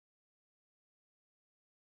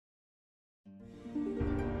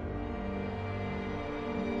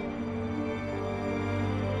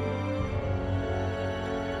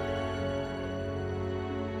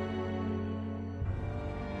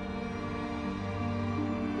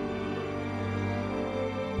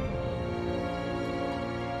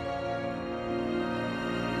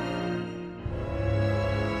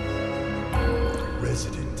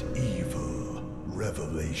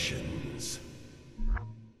Revelations.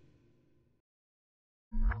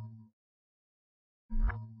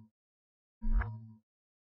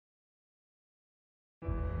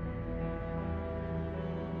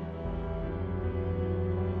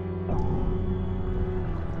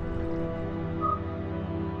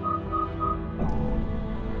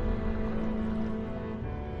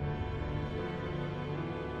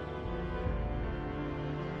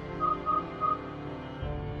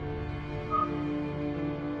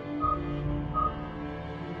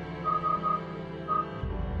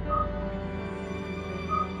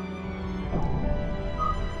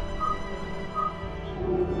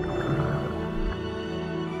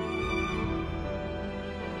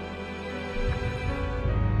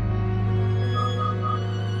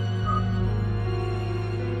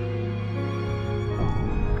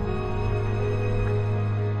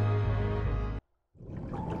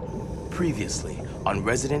 Previously on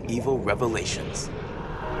Resident Evil Revelations.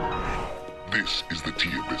 This is the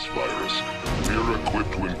T-Abyss virus. We are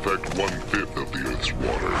equipped to infect 1/5 of the Earth's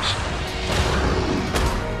waters.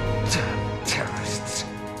 Terrorists.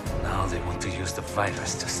 Now they want to use the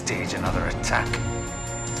virus to stage another attack.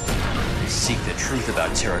 They seek the truth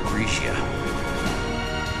about Terra Grigia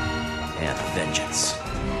and vengeance.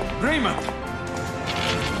 Raymond!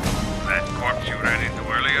 That corpse you ran into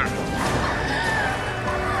earlier?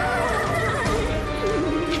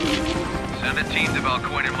 Send a team to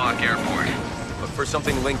Valcoin Mock Airport. Look for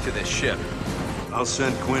something linked to this ship. I'll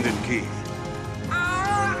send Quint and Keith.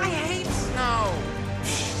 I hate snow.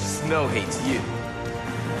 Snow hates you.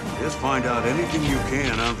 Just find out anything you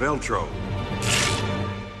can on Veltro.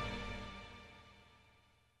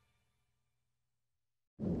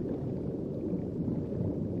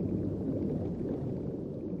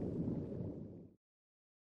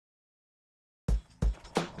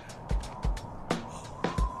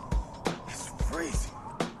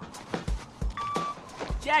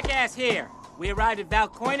 Jackass here. We arrived at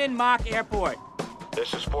Valcoin Mock Airport.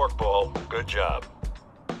 This is Forkball. Good job.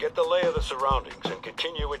 Get the lay of the surroundings and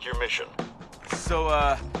continue with your mission. So,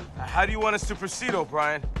 how do you want us to proceed,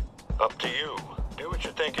 O'Brien? Up to you. Do what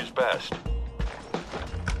you think is best.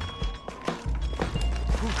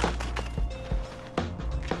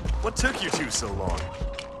 What took you two so long?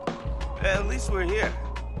 At least we're here.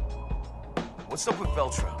 What's up with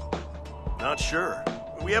Veltro? Not sure.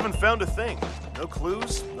 We haven't found a thing. No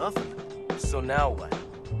clues, nothing. So now what?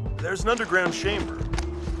 There's an underground chamber.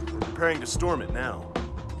 We're preparing to storm it now.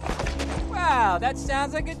 Wow, that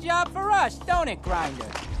sounds like a job for us, don't it, Grinder?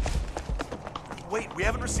 Wait, we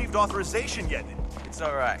haven't received authorization yet. It's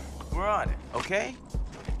all right. We're on it, okay?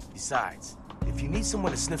 Besides, if you need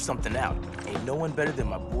someone to sniff something out, ain't no one better than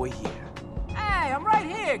my boy here. Hey, I'm right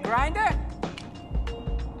here, Grinder.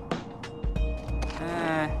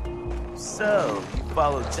 So, you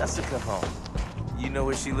followed Jessica home. You know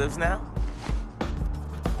where she lives now?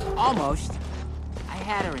 Almost. I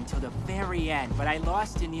had her until the very end, but I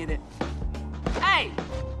lost her near the... Hey!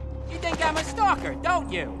 You think I'm a stalker,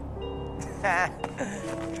 don't you?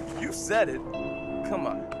 You said it. Come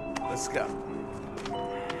on, let's go.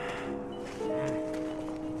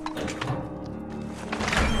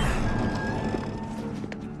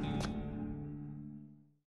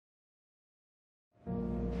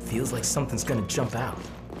 Feels like something's gonna jump out.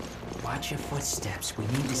 Watch your footsteps. We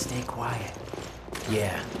need to stay quiet.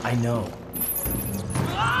 Yeah, I know.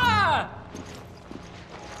 Ah!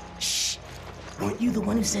 Shh! Weren't you the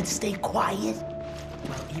one who said stay quiet?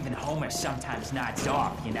 Well, even Homer sometimes nods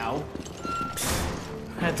off, you know?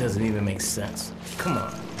 That doesn't even make sense. Come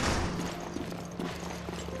on.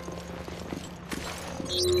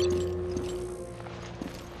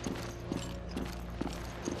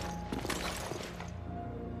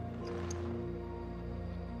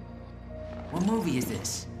 What movie is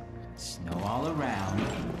this? Snow all around,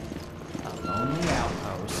 a lonely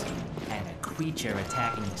outpost, and a creature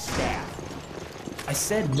attacking the staff. I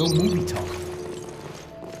said no movie talk.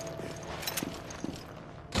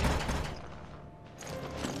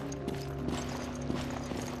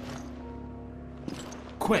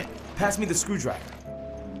 Quint, pass me the screwdriver.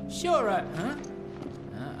 Sure, huh?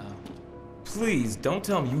 Uh-oh. Please, don't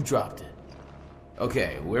tell me you dropped it.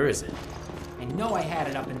 Okay, where is it? I know I had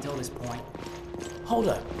it up until this point. Hold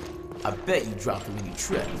up. I bet you dropped it when you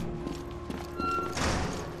tripped.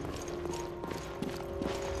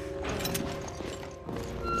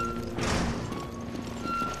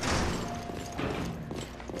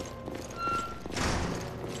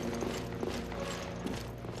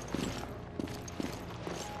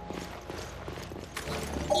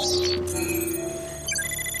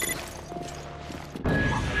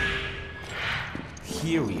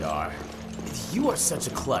 Here we are. You are such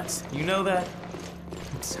a klutz. You know that?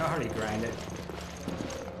 Sorry, Grinder.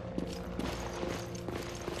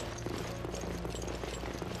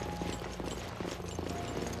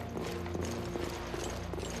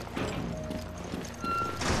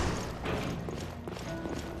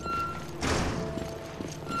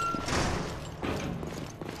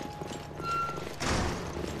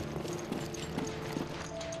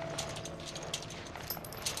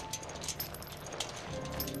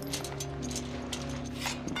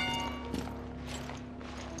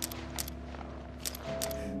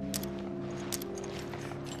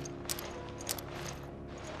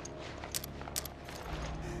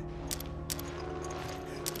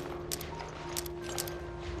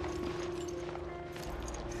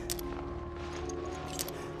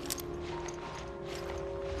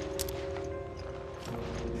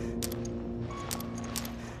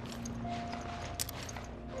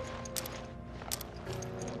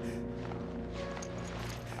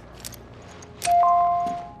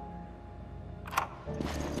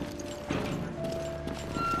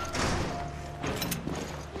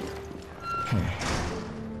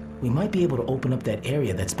 We might be able to open up that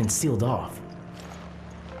area that's been sealed off.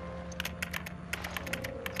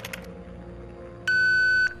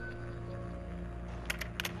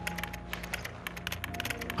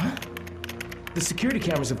 Huh? The security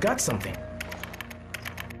cameras have got something.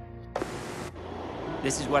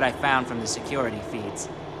 This is what I found from the security feeds.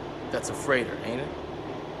 That's a freighter, ain't it?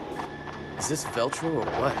 Is this Veltro or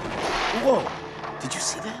what? Whoa! Did you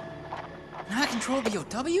see that? Not control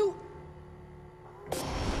BOW?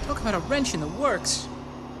 Talk about a wrench in the works.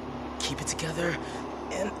 Keep it together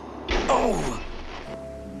and... Oh!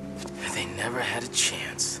 They never had a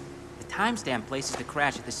chance. The timestamp places the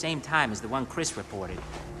crash at the same time as the one Chris reported.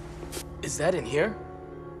 Is that in here?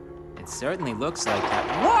 It certainly looks like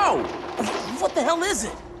that. Whoa! What the hell is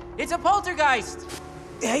it? It's a poltergeist!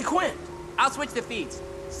 Hey, Quinn! I'll switch the feeds.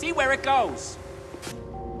 See where it goes.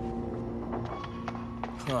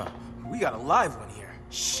 Huh. We got a live one here.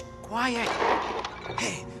 Shh, quiet.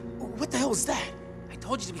 Hey, what the hell is that? I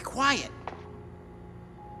told you to be quiet.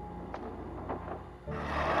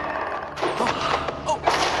 Oh,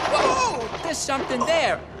 whoa! There's something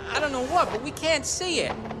there. I don't know what, but we can't see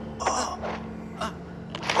it.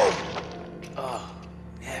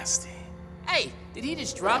 Nasty. Hey, did he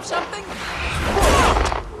just drop something?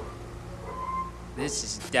 This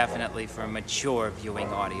is definitely for mature viewing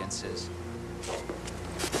audiences.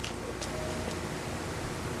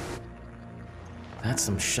 That's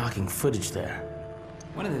some shocking footage there.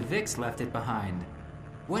 One of the Vics left it behind.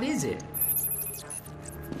 What is it?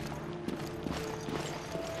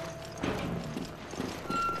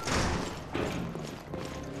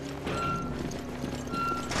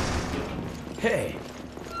 Hey,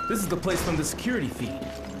 this is the place from the security feed.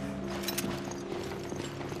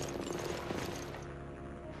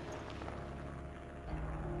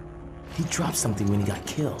 He dropped something when he got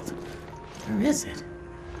killed. Where is it?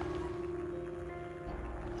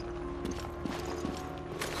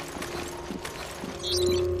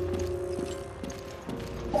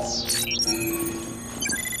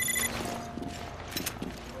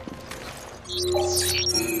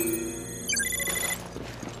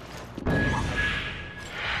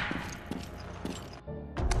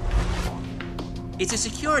 It's a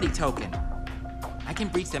security token. I can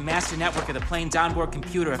breach the master network of the plane's onboard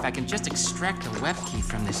computer if I can just extract the web key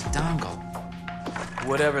from this dongle.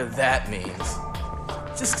 Whatever that means.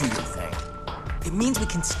 Just do your thing. It means we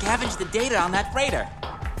can scavenge the data on that freighter.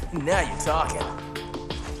 Now you're talking.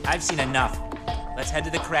 I've seen enough. Let's head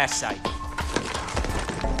to the crash site.